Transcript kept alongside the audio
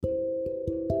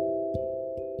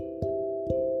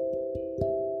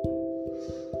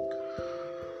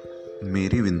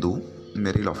मेरी बिंदु,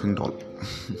 मेरी लाफिंग डॉल,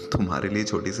 तुम्हारे लिए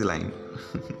छोटी सी लाइन।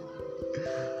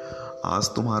 आज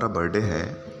तुम्हारा बर्थडे है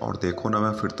और देखो ना,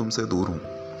 मैं फिर तुमसे दूर हूँ।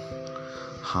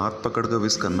 हाथ पकड़ कर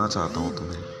विश करना चाहता हूँ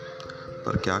तुम्हें,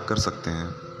 पर क्या कर सकते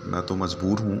हैं, मैं तो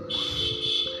मजबूर हूँ।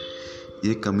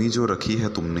 ये कमी जो रखी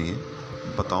है तुमने,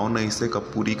 बताओ ना इसे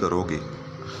कब पूरी करोगे।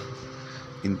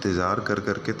 इंतज़ार कर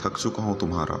कर के थक चुका हूँ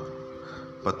तुम्हारा,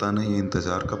 पता नहीं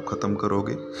इंतज़ार कब ख़त्म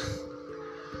करोगे।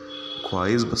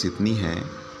 ख्वाहिश बस इतनी है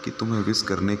कि तुम्हें विश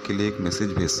करने के लिए एक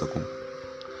मैसेज भेज सकूं।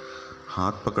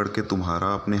 हाथ पकड़ के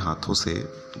तुम्हारा अपने हाथों से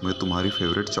तुम्हें तुम्हारी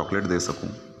फेवरेट चॉकलेट दे सकूं।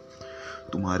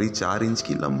 तुम्हारी 4 इंच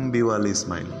की लंबी वाली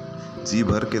स्माइल जी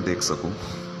भर के देख सकूं।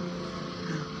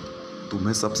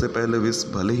 तुम्हें सबसे पहले विश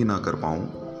भले ही ना कर पाऊं,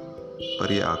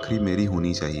 पर ये आखिरी मेरी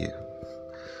होनी चाहिए।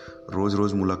 रोज़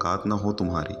रोज़ मुलाकात ना हो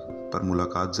तुम्हारी, पर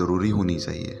मुलाकात ज़रूरी होनी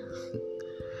चाहिए।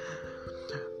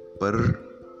 पर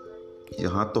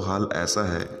यहाँ तो हाल ऐसा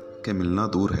है कि मिलना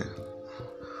दूर है,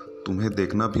 तुम्हें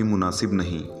देखना भी मुनासिब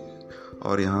नहीं,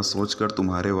 और यहाँ सोचकर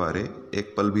तुम्हारे बारे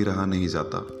एक पल भी रहा नहीं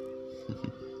जाता।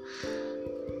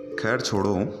 खैर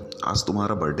छोड़ो, आज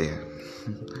तुम्हारा बर्थडे है।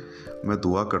 मैं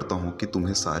दुआ करता हूँ कि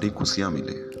तुम्हें सारी खुशियाँ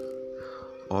मिले,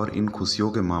 और इन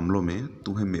खुशियों के मामलों में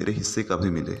तुम्हें मेरे हिस्से का भी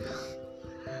मिले।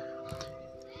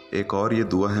 एक और ये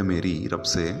दुआ है मेरी रब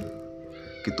से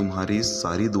कि तुम्हारी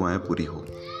सारी दुआएं पूरी हो,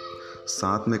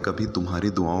 साथ में कभी तुम्हारी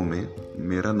दुआओं में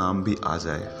मेरा नाम भी आ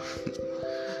जाए।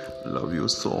 Love you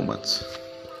so much.